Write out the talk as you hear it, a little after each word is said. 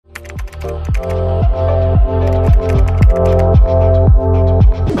How's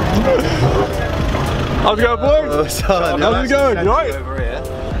it going, boys? How's it going? You right?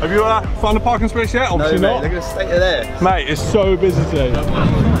 Have you found a parking space yet? Obviously no, mate, not. look at the state of there. Mate, it's so busy today.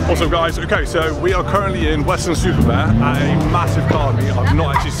 What's up, guys? Okay, so we are currently in Western Supra at a massive car meet. I've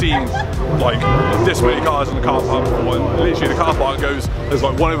not actually seen like this many cars in the car park before. And literally, the car park goes. There's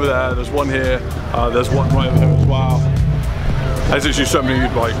like one over there. There's one here. There's one right over here as well. There's literally so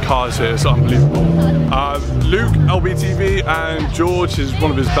many like cars here. It's unbelievable. Luke, Lbtv, and George is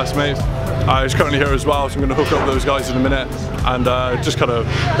one of his best mates. He's currently here as well, so I'm going to hook up with those guys in a minute and just kind of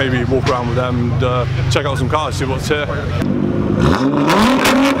maybe walk around with them and check out some cars, see what's here.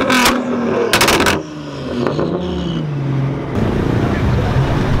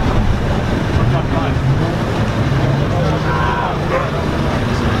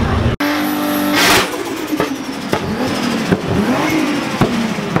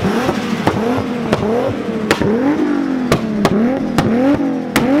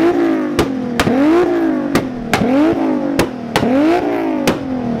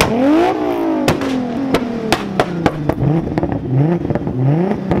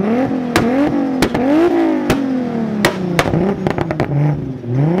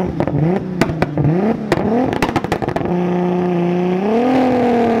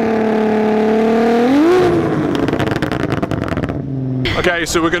 Okay,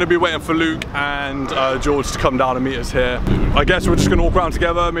 so we're going to be waiting for Luke and George to come down and meet us here. I guess we're just going to walk around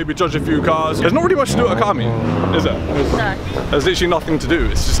together, maybe judge a few cars. There's not really much to do at a car meet, is there? No. There's literally nothing to do.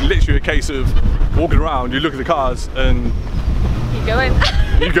 It's just literally a case of walking around, you look at the cars and... you go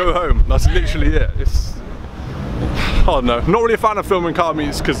home. You go home. That's literally it. It's... I don't know. I'm not really a fan of filming car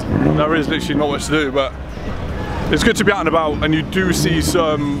meets because there is literally not much to do, but it's good to be out and about, and you do see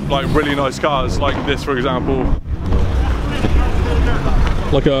some like really nice cars like this, for example.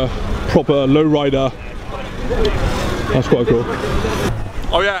 Like a proper lowrider. That's quite cool.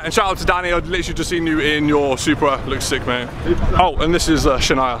 Oh yeah, and shout out to Danny. I'd literally just seen you in your Supra. Looks sick, mate. Oh, and this is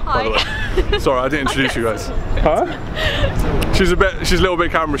Shania, by the way. Sorry, I didn't introduce you guys. Huh? She's a little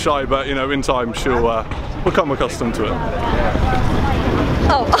bit camera shy, but you know, in time she'll become accustomed to it.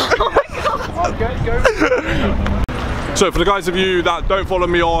 Oh my god. So for the guys of you that don't follow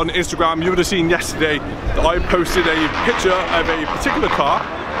me on Instagram, you would have seen yesterday that I posted a picture of a particular car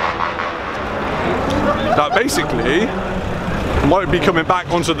that basically might be coming back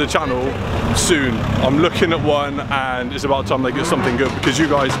onto the channel soon. I'm looking at one and it's about time they get something good because you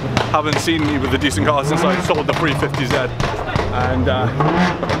guys haven't seen me with a decent car since I sold the 350Z. And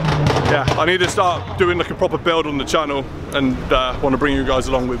yeah, I need to start doing like a proper build on the channel and want to bring you guys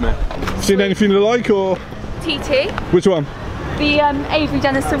along with me. Seen anything you like or? TT. Which one? The Avery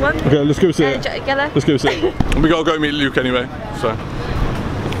Dennison one. Okay, let's go see it. Yellow. Let's go see it. And we gotta go meet Luke anyway, so.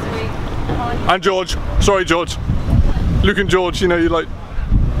 And George. Sorry, George. Luke and George, you know, you're like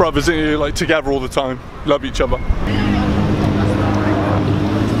brothers, and you're like together all the time. Love each other.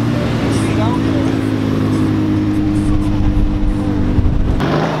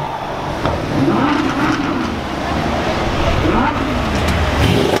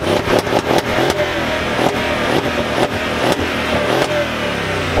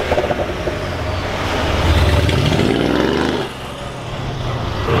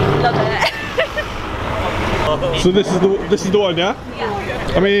 So this is the one, yeah?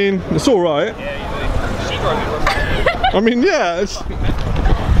 Yeah. I mean, it's all right. I mean, yeah, it's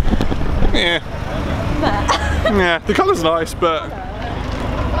yeah. The colour's nice, but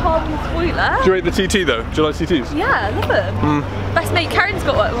Carbon spoiler. Do you rate the TT though? Do you like TTs? Yeah, I love them. Best mate Karen's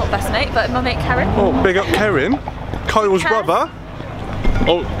got one. Not best mate, but my mate Karen. Oh, big up Karen, Kyle's brother.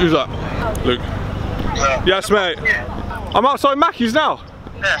 Oh, who's that? Oh. Luke. Yes, mate. I'm outside Mackey's now.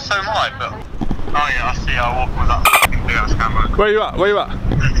 Yeah, so am I, but... Oh yeah, I see you walking with that fucking big ass camera. Where you at? Where you at?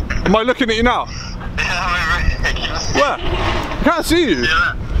 Am I looking at you now? Yeah, I'm ridiculous. Where? I can't see you.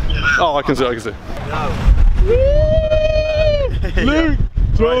 Yeah. Oh, I can see, I can see. Luke!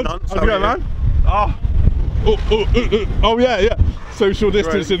 George! How's it going, man? Oh yeah. Social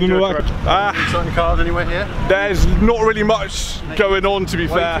distancing and all that. Certain cars anywhere here? There's not really much going on, to be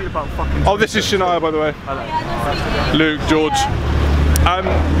fair. Oh, this is Shania, by the way. Hello. Luke, George.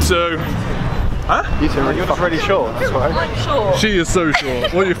 So... Huh? You're just really short, that's why. I'm short. She is so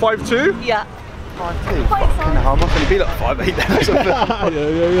short. What are you, 5'2"? Yeah. 5'2". Fucking hell, I'm not going to be like 5'8" then or something.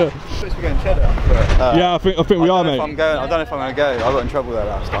 Yeah. Supposed to be going cheddar. But, yeah, I think we are, mate. I don't know if I'm going to go. I got in trouble there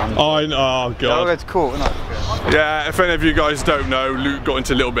last time. Oh God. I'll go to court, wouldn't I? Yeah, if any of you guys don't know, Luke got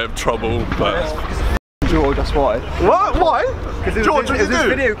into a little bit of trouble, but... George, that's why. What? Why? Because George, what did you do?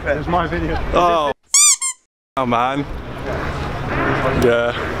 Video clip. It was my video. Oh man.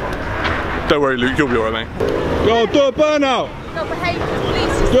 Yeah. Don't worry, Luke, you'll be alright, mate. Go, do a burnout. Not behaving,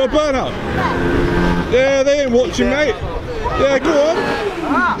 please. Do a burnout. Yeah, they ain't watching, mate. Yeah, go on.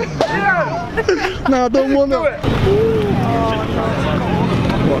 No, I don't want to.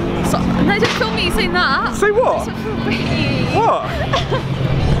 So, no, don't film me saying that. Say what? What?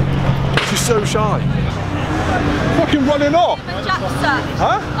 She's so shy. Fucking running off.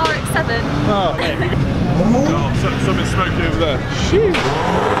 Huh? RX-7. Oh. Something's smoking over there. Jeez.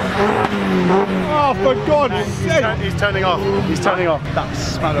 Oh, for God's sake. He's turning off. He's turning off. That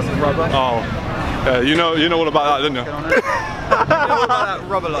smell of rubber. Oh. You know all about that, don't you? You know all about that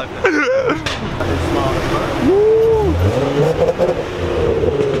rubber life.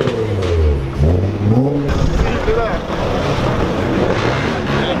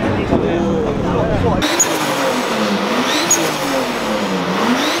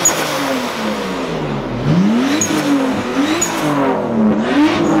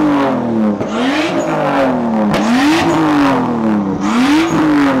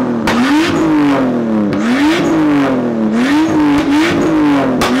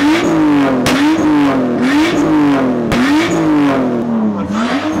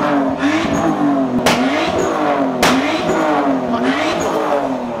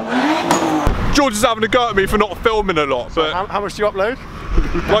 George is having a go at me for not filming a lot, but How much do you upload?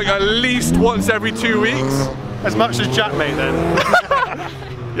 like at least once every 2 weeks. As much as Jackmate then.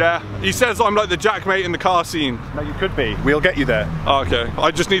 Yeah, he says I'm like the Jackmate in the car scene. No, you could be. We'll get you there. Oh, okay,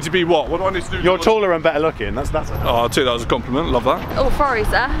 I just need to be what? What do I need to do? You're taller and better looking. That's Oh, I'll take that as a compliment. Love that. Oh, Ferrari's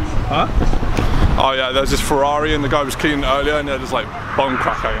there. Huh? Oh yeah, there's this Ferrari and the guy was cleaning earlier and they're just like bum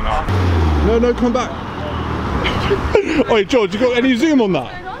crack hanging out. No, come back. Oi, George, you got any zoom on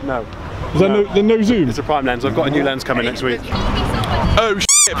that? No. Is there no zoom? It's a prime lens. I've got a new lens coming next week. Oh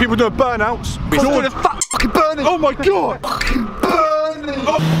shit, people doing burnouts. George, fucking burning! Oh my god! Fucking burning!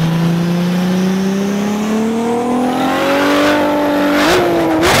 Oh.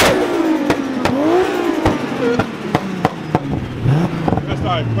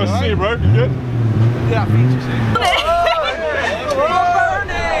 Nice to see you, bro. You good? Yeah, features it.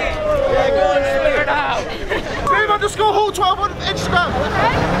 Hall 12 on Instagram.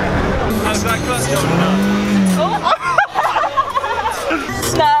 How's that clutch going?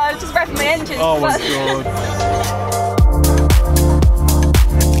 No, just revving my engine. Oh my god.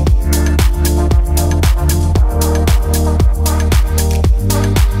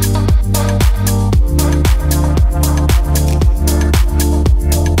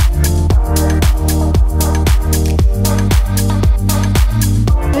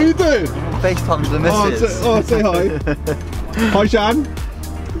 What are you doing? FaceTime the missus. Say hi. Hi, Shan.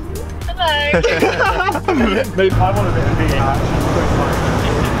 Hello. Maybe I want a bit of being.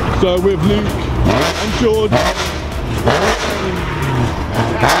 So with Luke and George.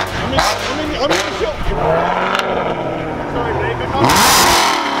 I'm in the shop. Sorry, David.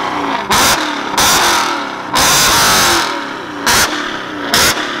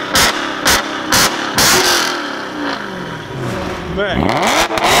 Man.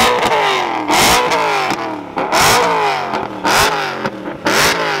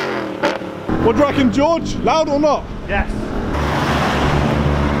 What do you reckon, George? Loud or not? Yes.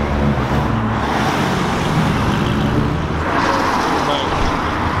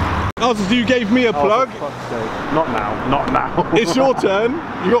 Also, you gave me a plug. For fuck's sake. Not now. Not now. It's your turn.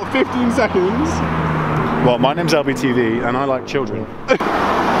 You got 15 seconds. Well, my name's Lbtv and I like children.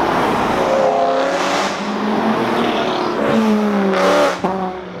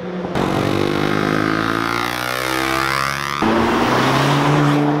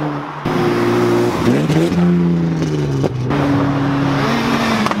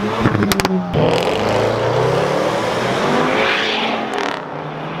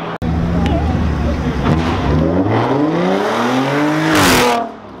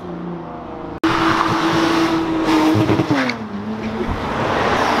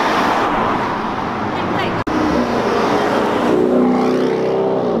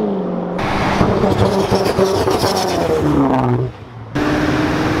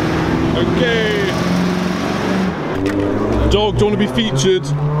 Okay. Dog, do you want to be featured?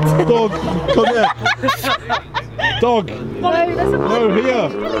 Dog, come here. Dog. No, here.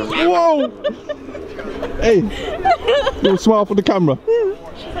 Whoa. Hey. You want to smile for the camera?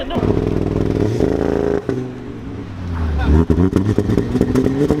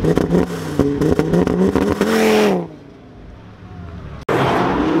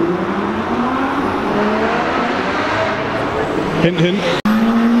 Hint, hint.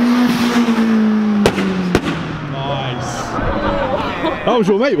 Nice. That was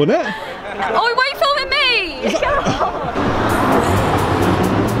your mate, wasn't it? Oh, why are you filming me?